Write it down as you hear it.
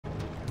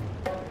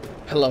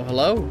Hello,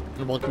 hello,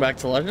 and welcome back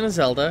to Legend of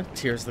Zelda: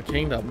 Tears of the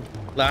Kingdom.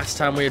 Last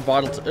time we had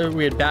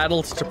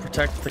battled to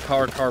protect the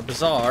Kar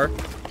Bazaar,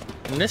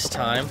 and this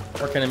time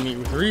we're gonna meet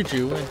with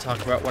Riju and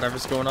talk about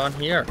whatever's going on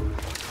here.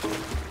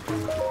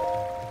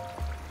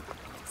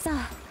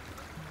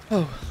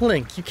 Oh,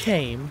 Link, you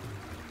came.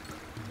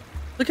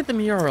 Look at the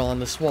mural on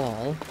this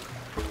wall.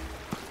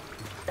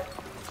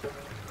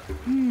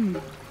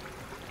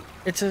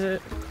 It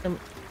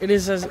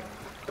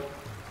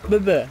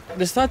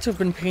is thought to have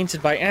been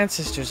painted by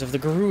ancestors of the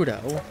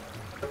Gerudo.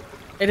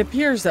 It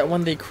appears that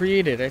when they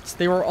created it,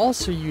 they were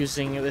also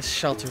using this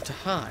shelter to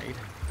hide.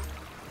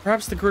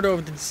 Perhaps the Gerudo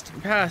of the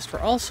distant past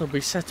were also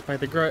beset by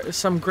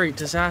some great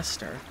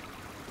disaster.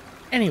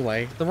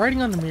 Anyway, the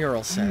writing on the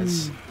mural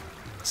says,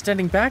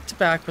 standing back to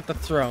back with the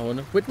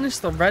throne, witness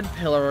the red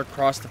pillar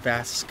across the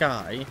vast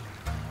sky.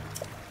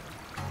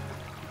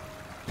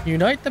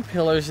 Unite the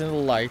pillars in the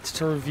light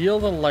to reveal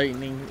the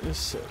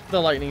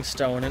lightning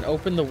stone and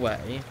open the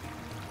way.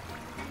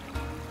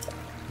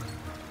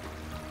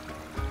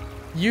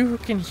 You who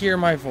can hear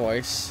my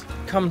voice,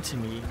 come to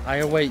me, I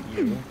await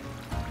you.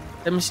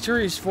 The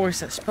mysterious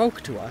voice that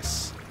spoke to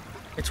us.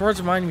 Its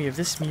words remind me of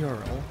this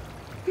mural.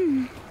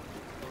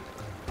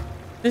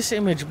 This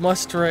image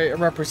must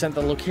represent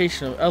a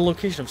location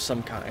of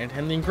some kind,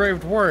 and the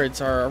engraved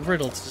words are a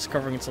riddle to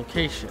discovering its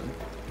location.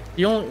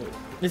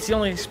 It's the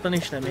only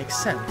explanation that makes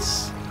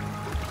sense.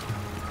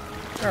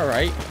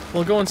 Alright,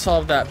 we'll go and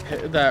solve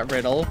that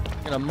riddle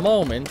in a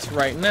moment.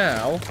 Right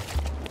now,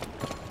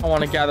 I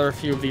want to gather a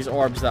few of these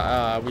orbs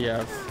that we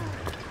have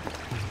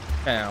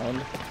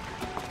found.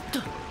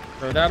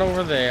 Throw that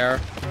over there.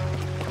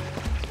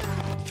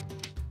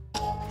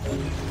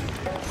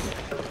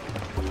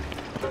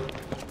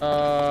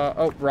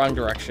 Oh, wrong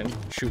direction.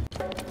 Shoot.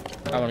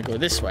 I want to go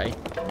this way.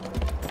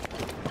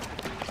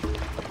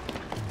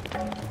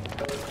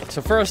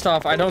 So first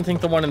off, I don't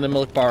think the one in the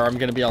milk bar I'm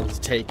gonna be able to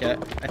take it.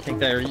 I think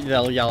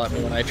they'll yell at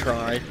me when I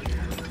try.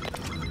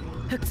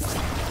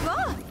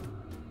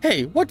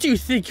 Hey, what do you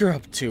think you're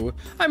up to?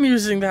 I'm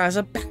using that as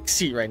a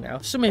backseat right now,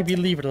 so maybe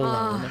leave it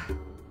alone.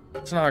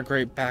 It's not a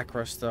great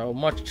backrest though,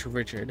 much too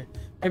rigid.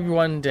 Maybe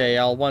one day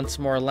I'll once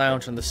more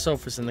lounge on the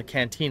sofas in the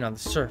canteen on the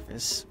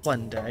surface.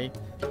 One day.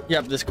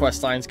 Yep, this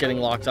quest line's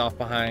getting locked off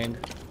behind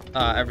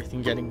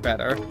everything getting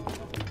better.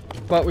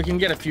 But we can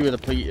get a few of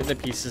the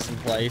pieces in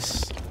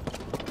place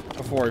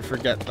before we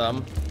forget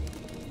them.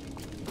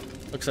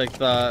 Looks like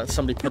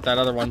somebody put that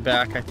other one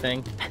back, I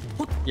think.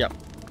 Yep.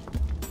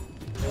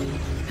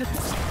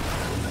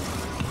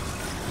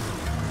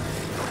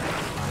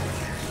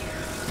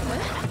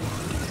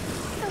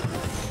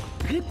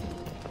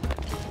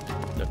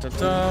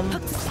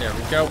 There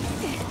we go.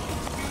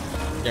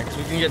 Yeah, because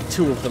we can get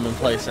two of them in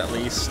place at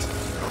least.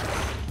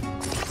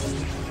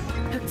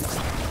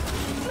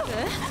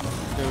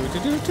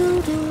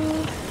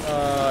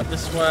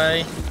 This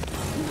way.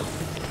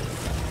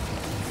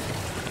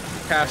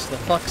 Cash the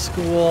fuck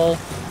school.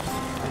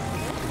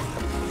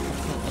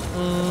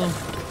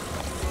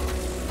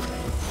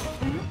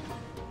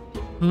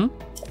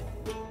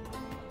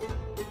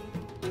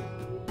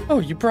 Oh,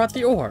 you brought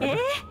the orb.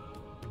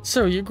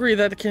 So you agree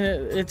that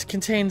it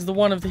contains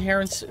one of the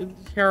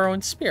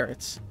heroine's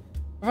spirits.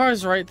 If I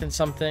was right, then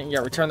something. Yeah,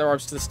 return the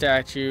orbs to the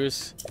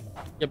statues.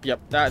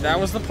 Yep. That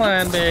was the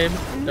plan, babe.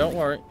 Don't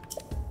worry.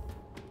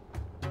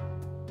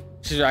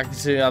 She's reacting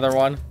to the other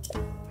one.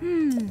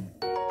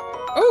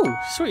 Oh,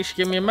 sweet. She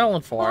gave me a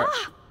melon for it.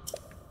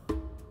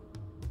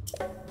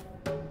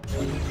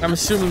 I'm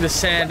assuming the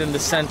sand in the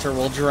center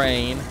will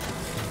drain.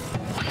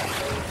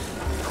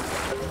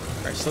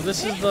 Alright, so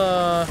this is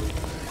the...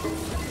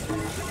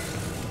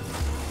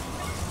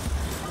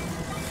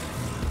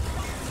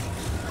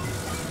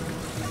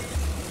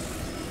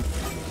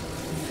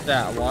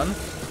 that one.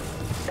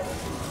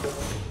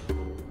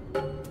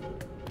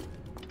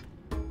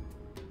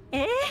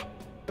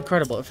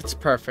 Incredible, it fits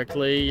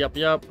perfectly. Yep.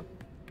 Yep.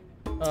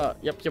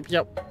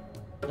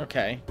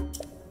 Okay.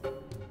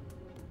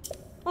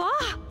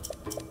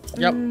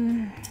 Yep.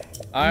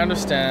 I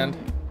understand.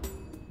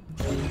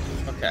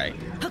 Okay.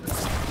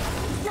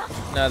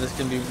 Now there's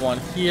gonna be one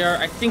here.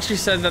 I think she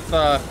said that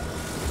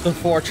the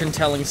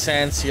fortune-telling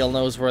sand seal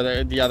knows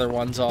where the other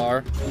ones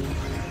are.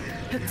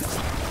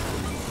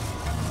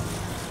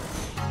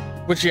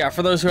 Which, yeah,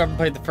 for those who haven't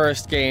played the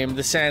first game,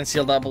 the sand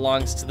seal that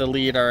belongs to the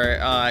leader,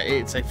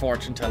 it's a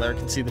fortune teller. It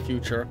can see the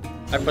future.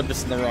 I put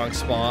this in the wrong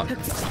spot.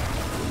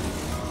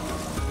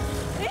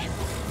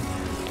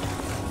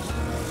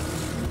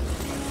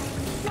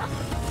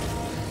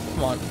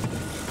 Come on.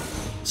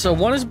 So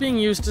one is being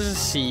used as a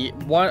seat.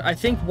 I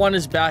think one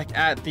is back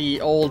at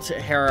the old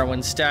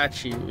heroine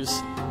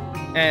statues.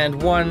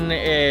 And one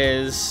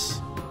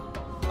is,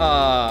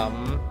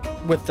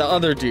 with the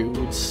other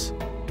dudes.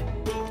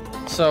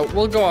 So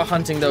we'll go out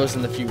hunting those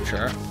in the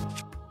future.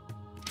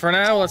 For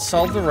now, let's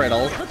solve the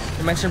riddle.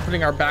 You mentioned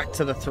putting our back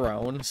to the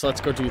throne, so let's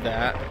go do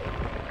that.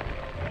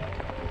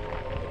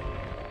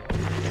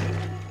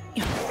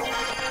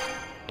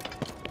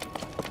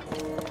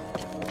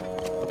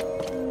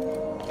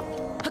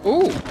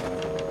 Ooh!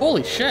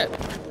 Holy shit!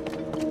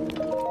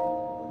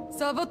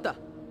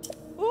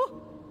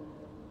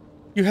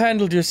 You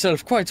handled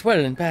yourself quite well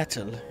in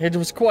battle. It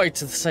was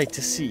quite a sight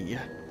to see.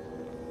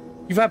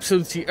 You've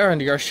absolutely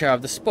earned your share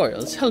of the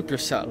spoils. Help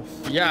yourself.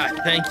 Yeah,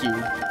 thank you.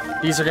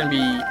 These are gonna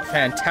be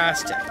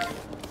fantastic.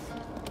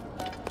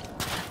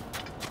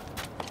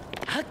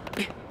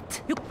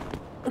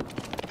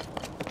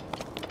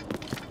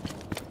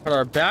 Put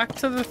our back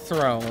to the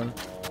throne.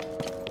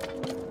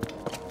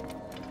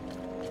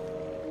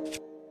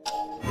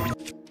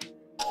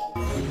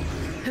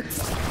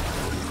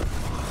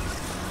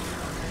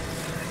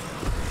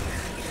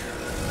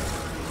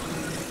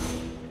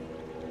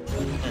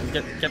 And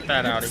get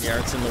that out of here.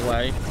 It's in the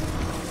way.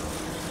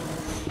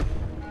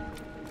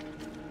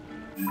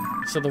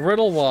 So the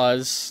riddle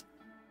was...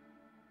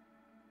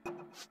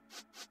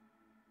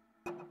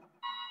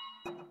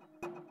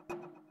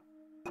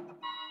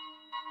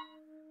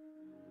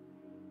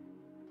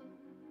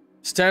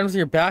 Stand with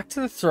your back to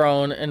the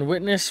throne and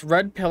witness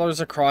red pillars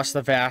across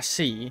the vast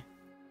sea.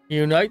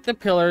 Unite the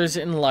pillars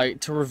in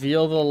light to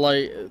reveal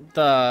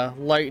the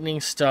lightning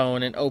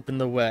stone and open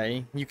the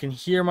way. You can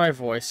hear my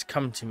voice.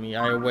 Come to me.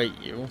 I await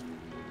you.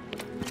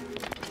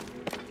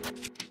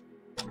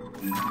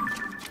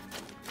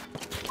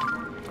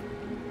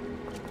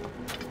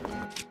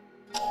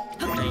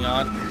 Hang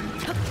on.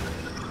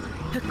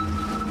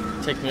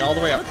 Take me all the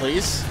way up,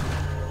 please.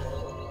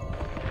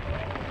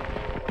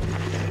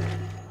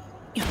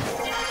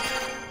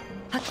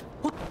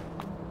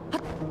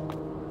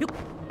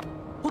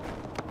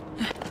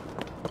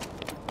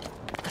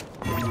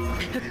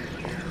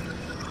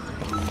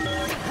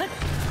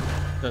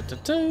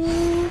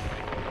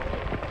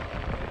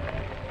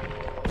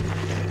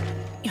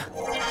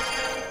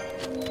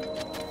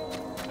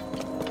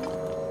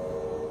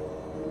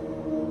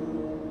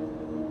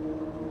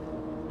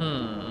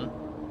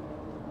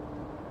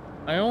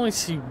 I only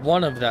see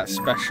one of that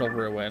special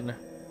ruin.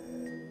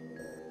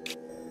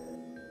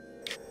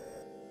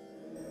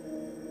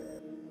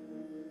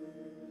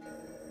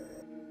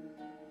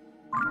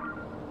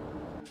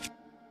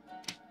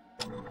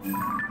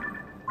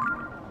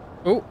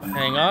 Oh,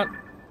 hang on.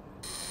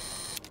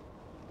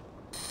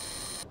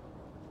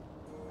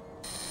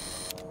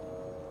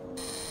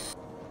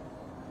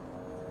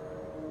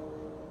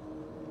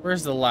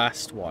 Where's the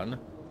last one?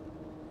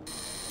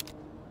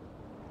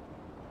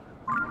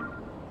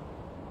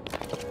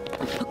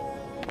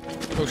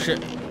 Oh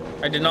shit.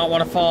 I did not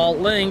want to fall.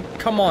 Link,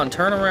 come on,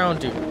 turn around,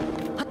 dude.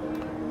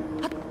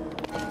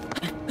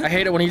 I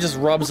hate it when he just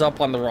rubs up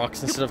on the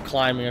rocks instead of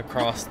climbing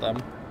across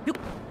them.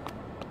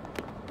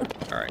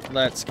 Alright,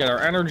 let's get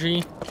our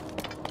energy.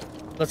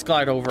 Let's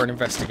glide over and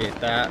investigate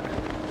that.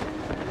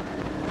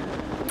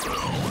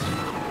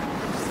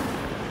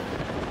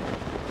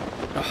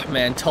 Oh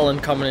man, Tullen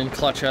coming in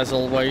clutch as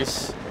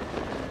always.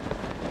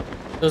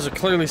 Those are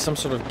clearly some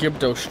sort of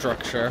Gibdo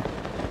structure.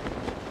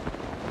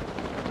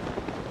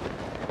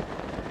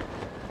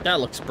 That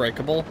looks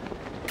breakable.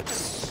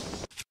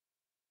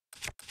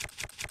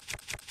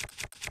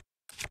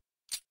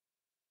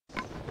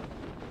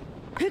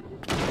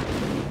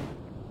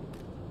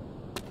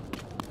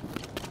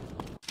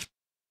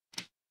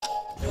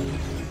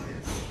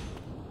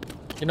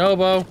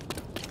 Yunobo.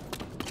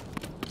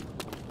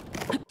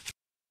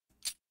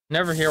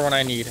 Never here when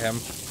I need him.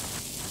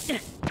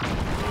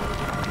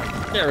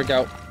 There we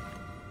go.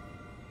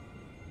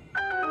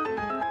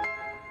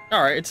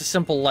 Alright, it's a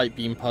simple light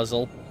beam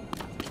puzzle.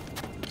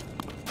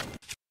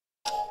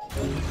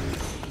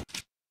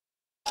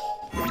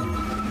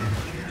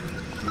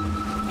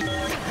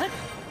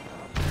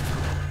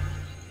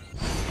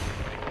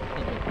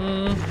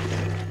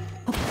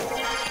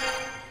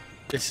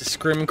 This is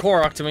screaming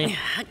Korok to me.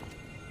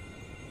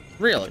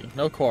 Really?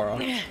 No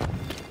Korok.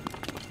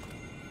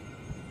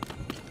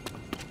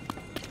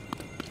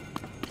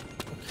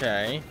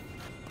 Okay.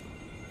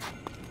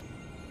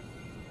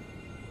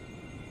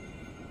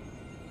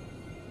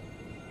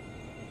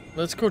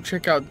 Let's go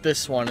check out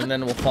this one, and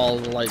then we'll follow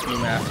the light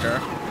beam after.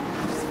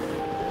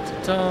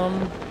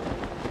 Ta-dum.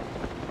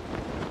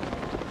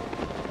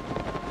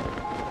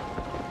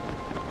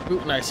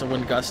 Ooh, nice, a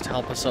wind gust to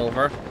help us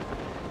over.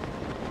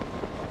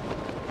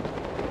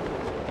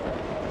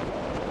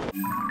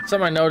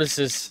 Something I notice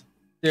is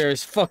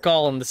there's fuck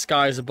all in the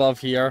skies above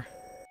here.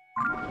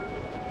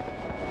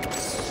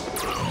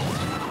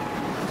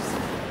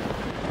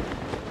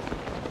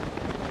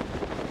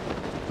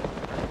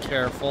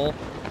 Careful.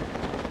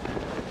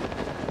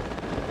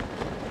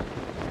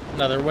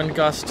 Another wind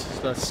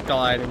gust. Let's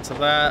glide into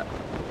that.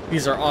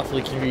 These are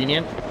awfully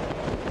convenient.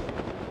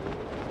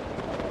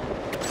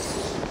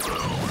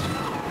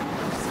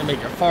 They make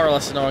it far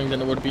less annoying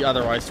than it would be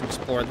otherwise to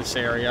explore this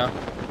area.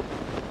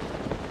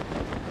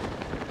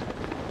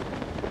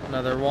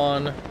 Another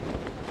one.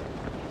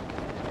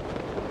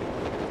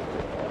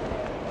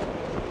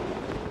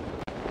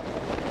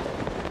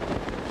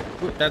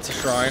 Ooh, that's a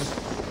shrine.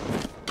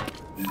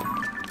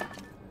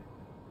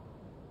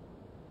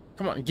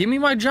 Come on, give me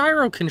my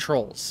gyro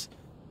controls.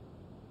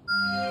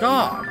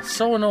 God,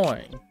 so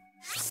annoying.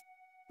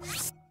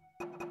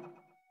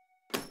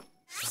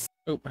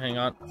 Oop, hang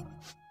on.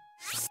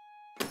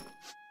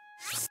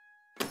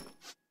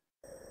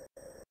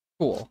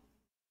 Cool.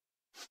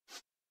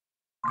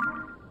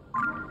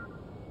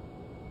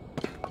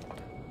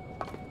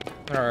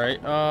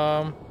 Alright,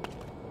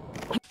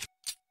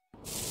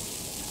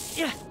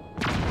 Yeah.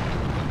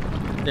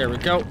 there we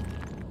go.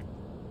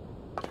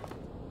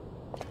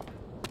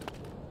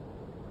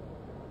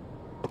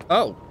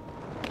 Oh.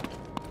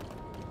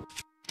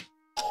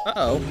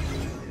 Uh-oh.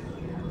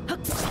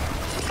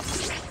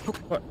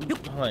 What?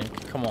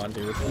 Like, come on,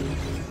 dude.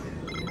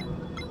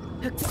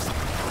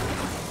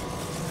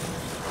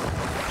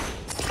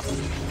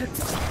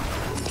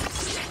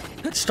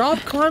 Stop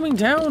climbing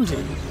down,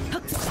 dude.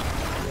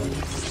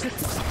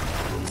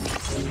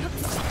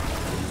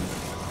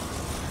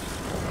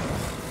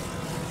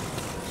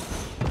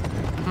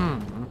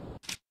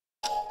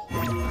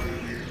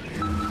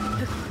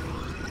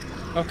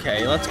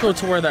 Okay, let's go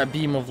to where that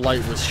beam of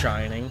light was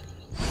shining.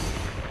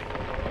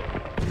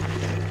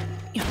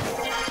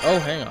 Oh,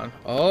 hang on.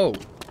 Oh.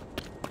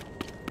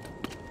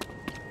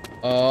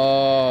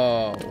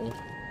 Oh.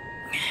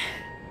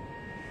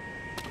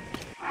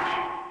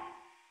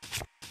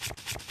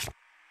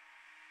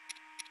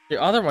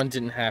 The other one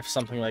didn't have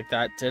something like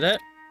that, did it?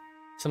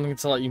 Something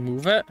to let you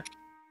move it?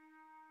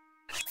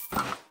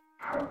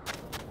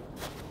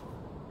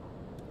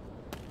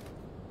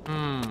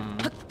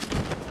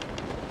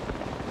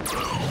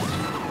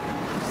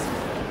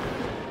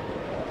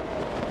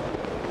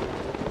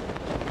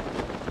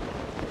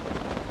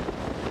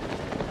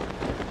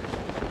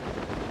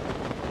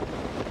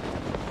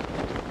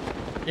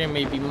 There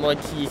may be more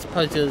to these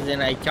puzzles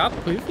than I thought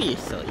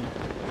previously.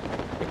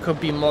 It could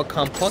be more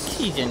complex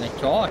than I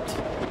thought.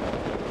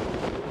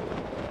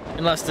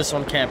 Unless this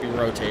one can't be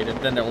rotated,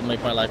 then that will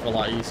make my life a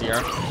lot easier.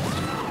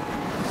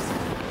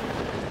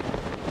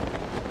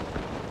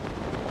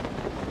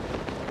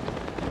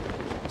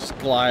 Just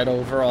glide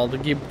over all the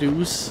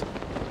gibdoos.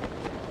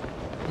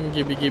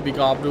 Gibby gibby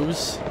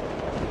gobdoos.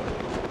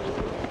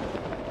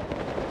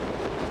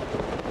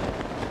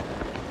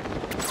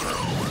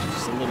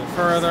 Just a little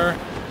further.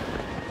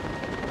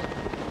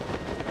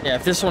 Yeah,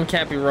 if this one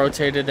can't be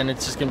rotated, then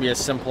it's just gonna be as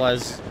simple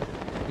as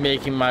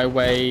making my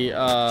way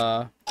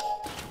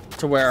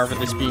to wherever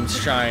this beam's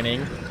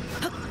shining.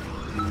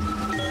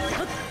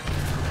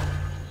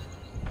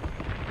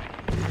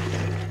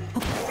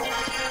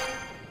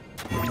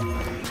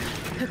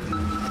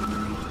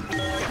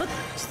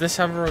 Does this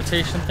have a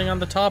rotation thing on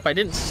the top? I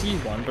didn't see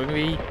one, but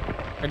maybe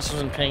I just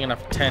wasn't paying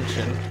enough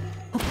attention.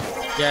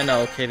 Yeah, no,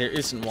 okay, there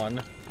isn't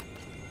one.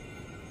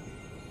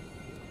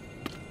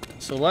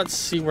 So let's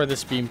see where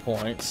this beam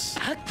points.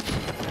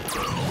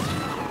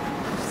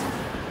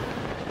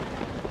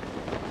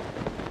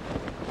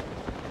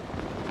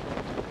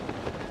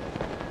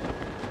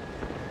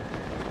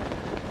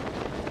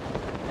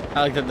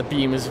 I like that the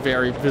beam is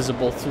very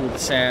visible through the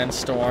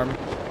sandstorm.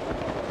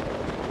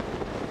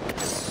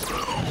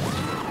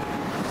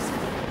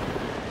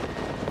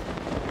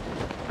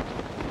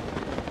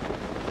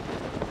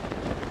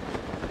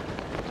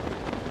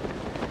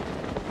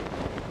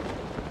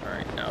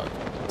 Alright, now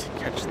to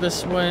catch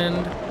this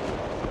wind.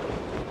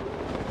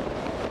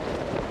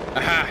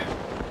 Aha!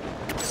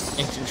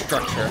 Ancient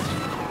structure.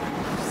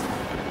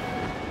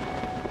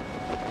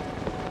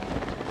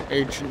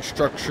 Ancient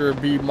structure,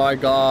 be my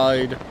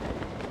guide.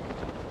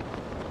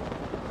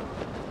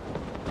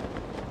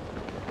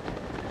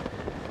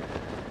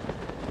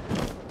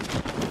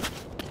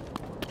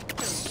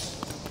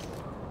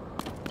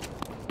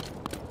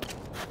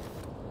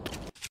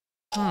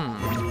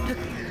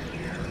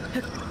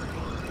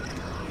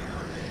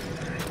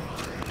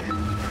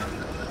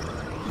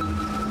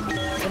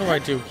 What do I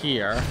do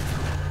here?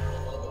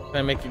 Can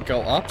I make it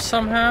go up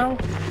somehow?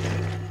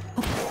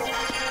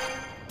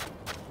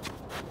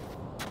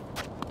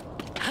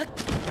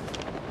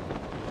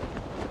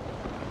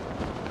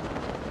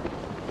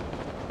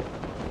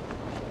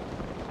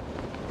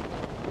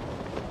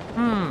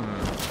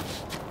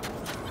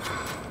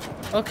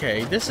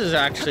 Okay, this is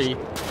actually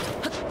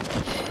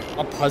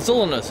a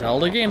puzzle in a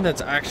Zelda game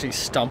that's actually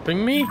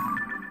stumping me?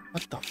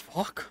 What the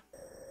fuck?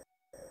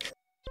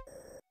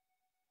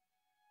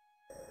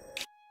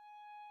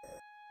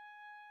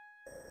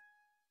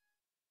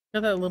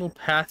 Got that little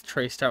path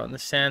traced out in the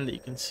sand that you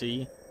can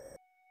see.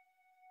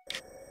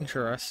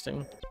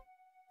 Interesting.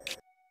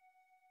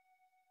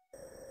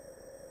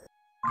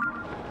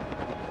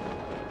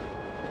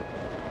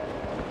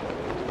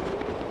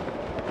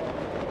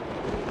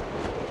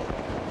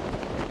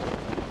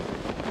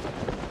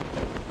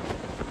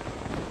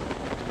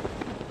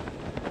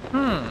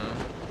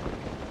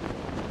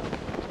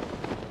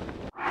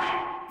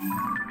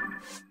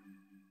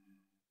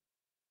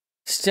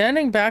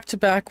 Standing back to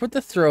back with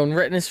the throne,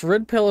 witness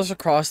red pillars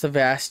across the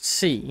vast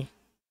sea.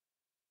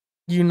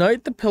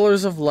 Unite the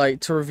pillars of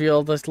light to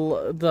reveal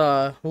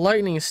the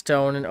lightning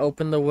stone and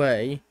open the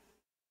way.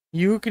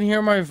 You who can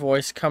hear my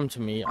voice, come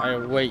to me. I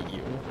await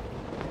you.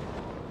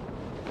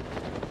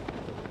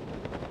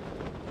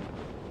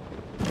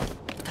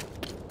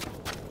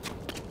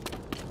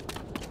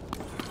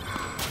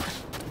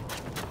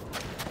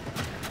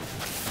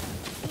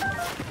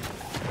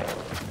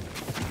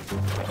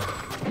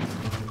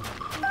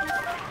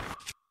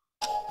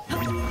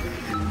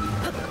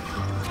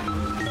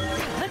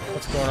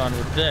 on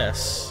with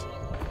this.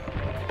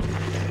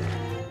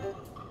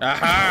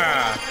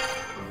 Aha!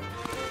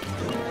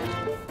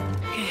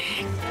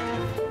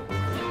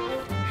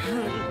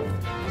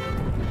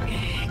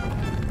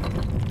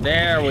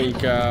 There we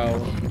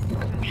go.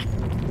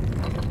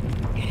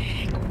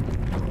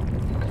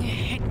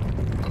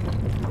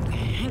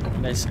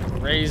 Nice,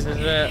 raises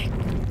it.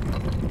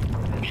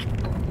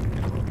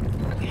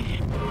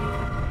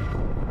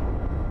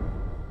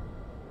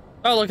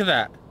 Oh, look at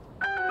that.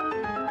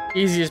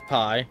 Easy as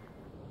pie.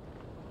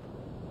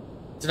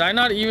 Did I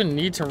not even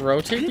need to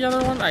rotate the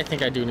other one? I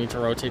think I do need to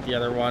rotate the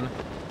other one.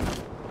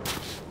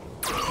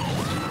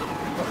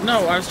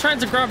 No, I was trying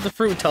to grab the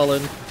fruit,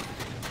 Tullen.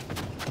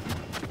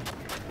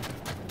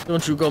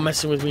 Don't you go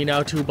messing with me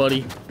now too,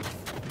 buddy.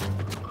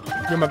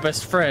 You're my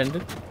best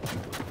friend.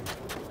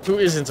 Who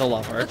isn't a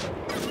lover?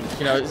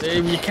 You know,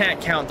 you can't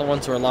count the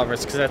ones who are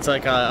lovers, because that's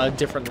like a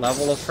different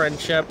level of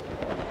friendship.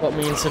 What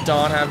me and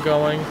Sadon have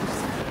going.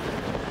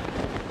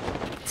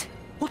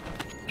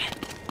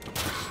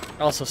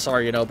 Also,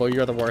 sorry, Yunobo,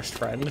 you're the worst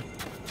friend.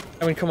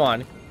 I mean, come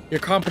on.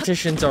 Your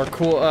competitions are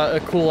cool, a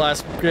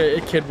cool-ass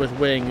kid with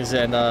wings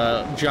and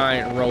a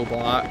giant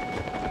robot.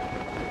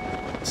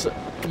 So,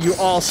 you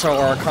also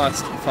are a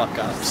constant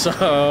fuck-up,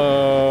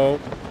 so...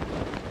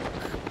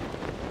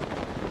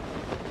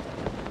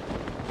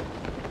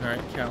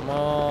 Alright, come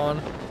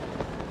on.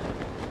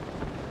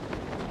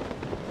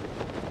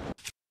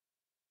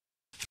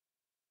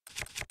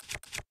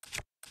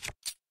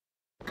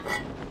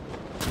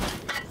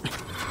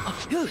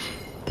 Good.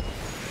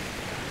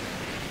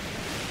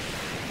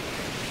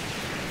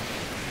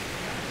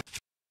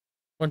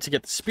 Once you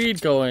get the speed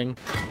going,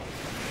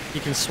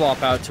 you can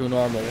swap out to a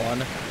normal one.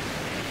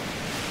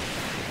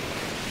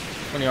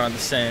 When you're on the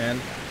sand.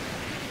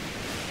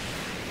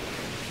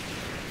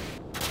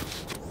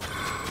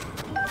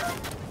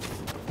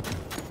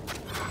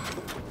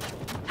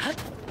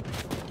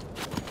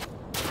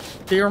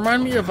 They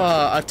remind me of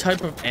a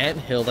type of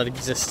anthill that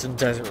exists in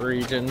desert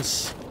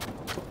regions.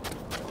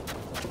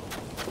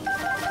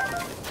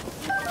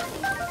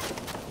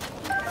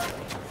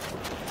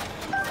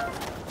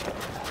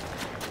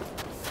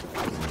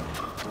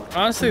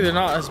 Honestly, they're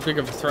not as big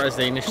of a threat as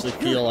they initially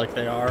feel like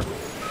they are.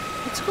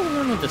 What's going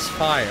on with this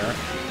fire?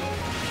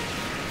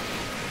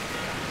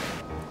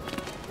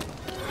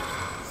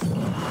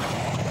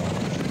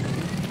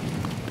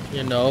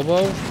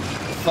 Yunobo?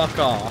 Fuck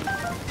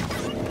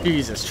off.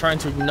 Jesus, trying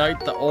to ignite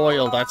the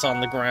oil that's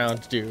on the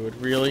ground, dude.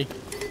 Really?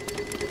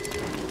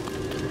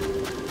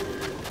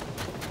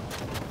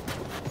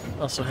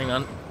 Also, hang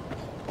on.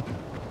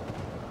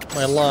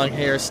 My long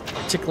hair's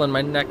tickling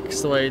my neck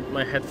the way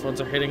my headphones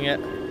are hitting it.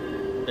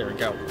 There we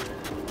go.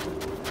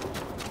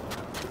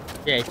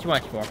 Yeah, it's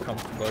much more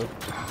comfortable.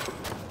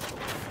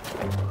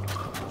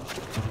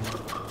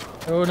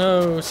 Oh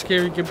no,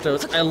 scary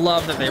Gyptos. I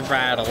love that they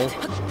rattle.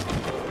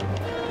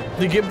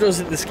 The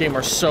Gyptos in this game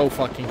are so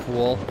fucking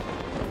cool.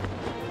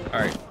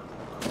 Alright.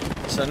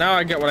 So now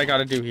I get what I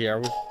gotta do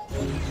here.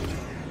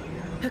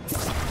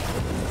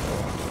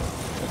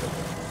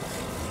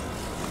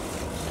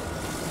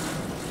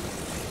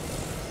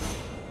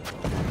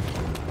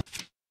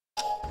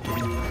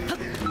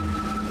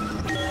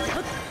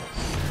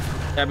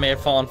 That may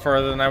have fallen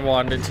further than I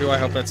wanted it to. I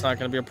hope that's not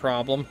going to be a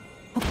problem.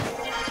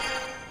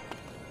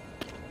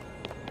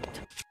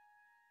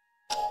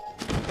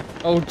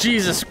 Oh,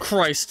 Jesus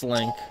Christ,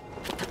 Link.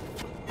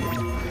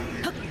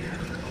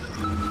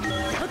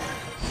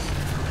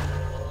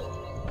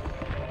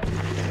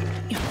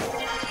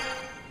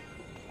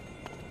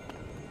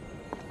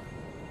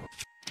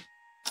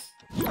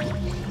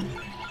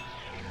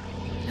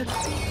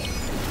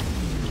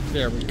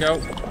 There we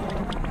go.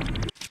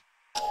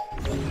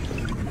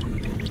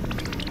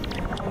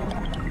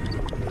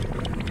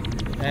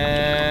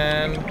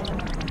 And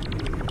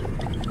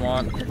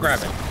grab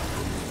it.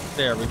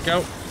 There we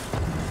go.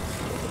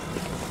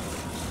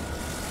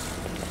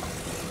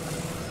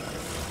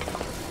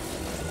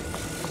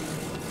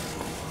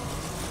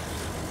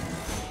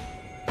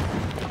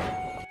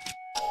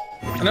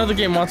 I know the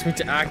game wants me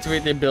to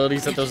activate the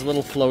abilities that those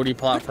little floaty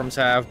platforms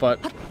have, but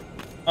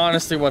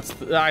honestly,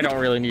 I don't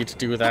really need to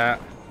do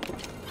that.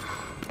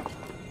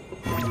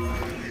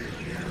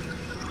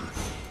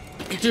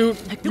 Dude,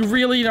 you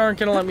really aren't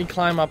gonna let me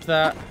climb up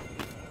that?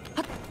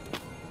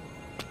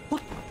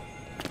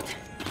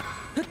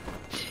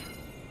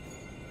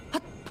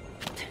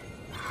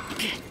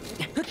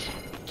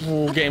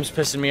 Ooh, game's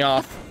pissing me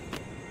off.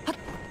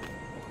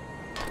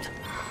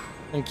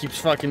 And keeps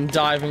fucking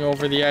diving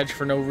over the edge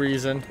for no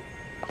reason.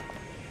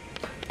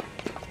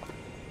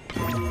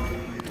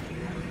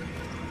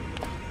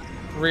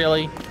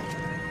 Really?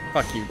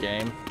 Fuck you,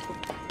 game.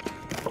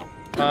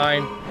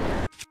 Fine.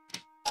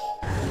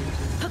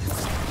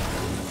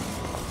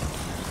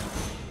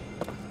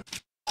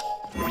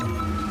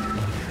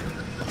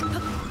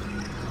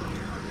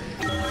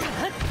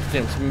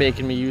 Game's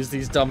making me use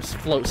these dumb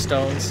float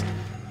stones.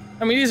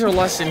 I mean, these are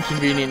less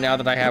inconvenient now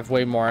that I have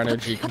way more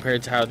energy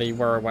compared to how they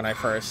were when I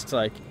first,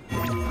 like,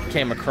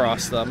 came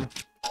across them.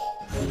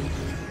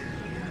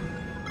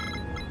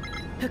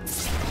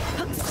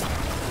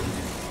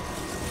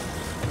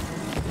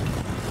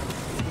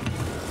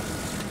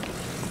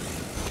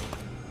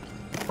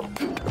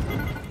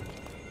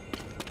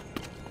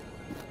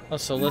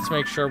 Also, let's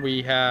make sure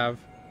we have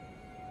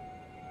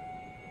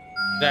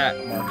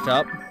that marked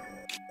up.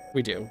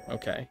 We do,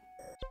 okay.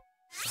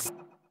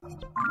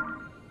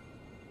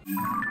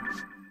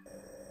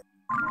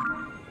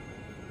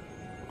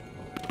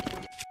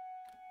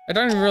 I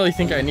don't even really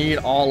think I need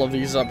all of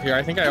these up here.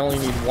 I think I only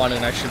need one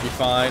and I should be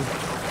fine.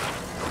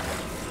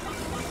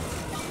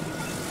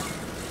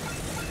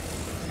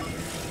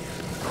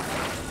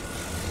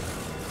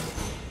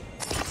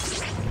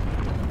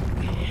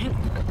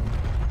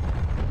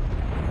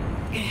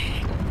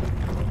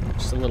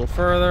 Just a little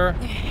further.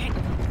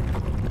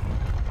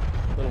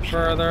 A little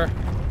further.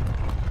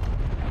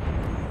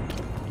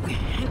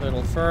 A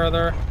little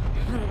further.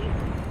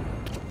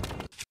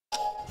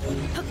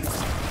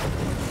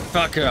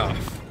 Fuck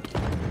off.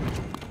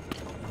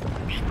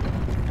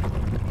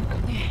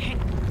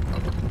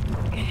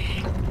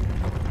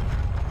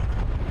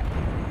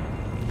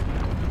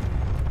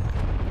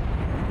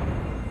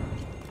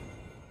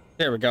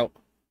 There we go.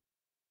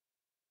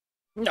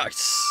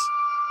 Nice.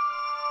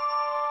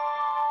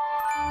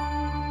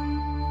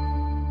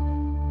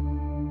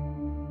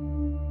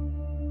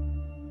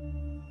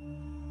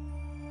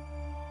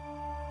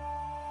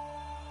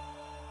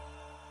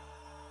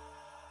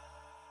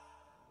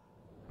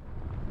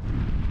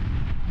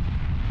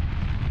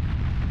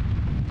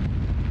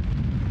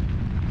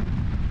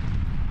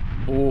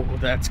 Oh,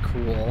 that's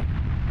cool.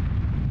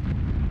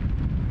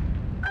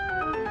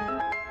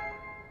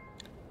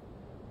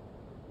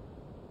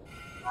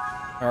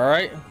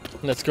 Alright,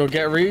 let's go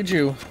get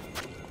Riju.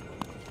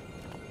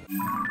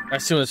 I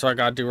assume that's what I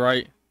gotta do,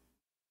 right?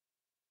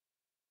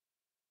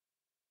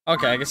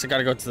 Okay, I guess I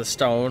gotta go to the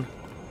stone.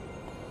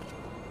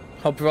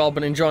 Hope you've all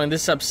been enjoying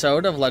this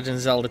episode of Legend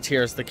of Zelda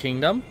Tears of the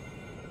Kingdom.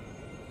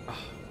 Oh,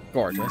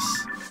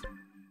 gorgeous.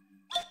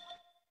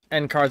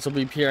 End cards will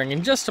be appearing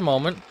in just a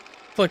moment.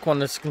 Click one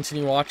to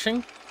continue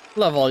watching.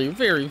 Love all you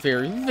very,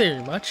 very,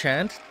 very much,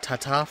 and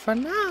ta-ta for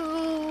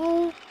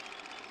now!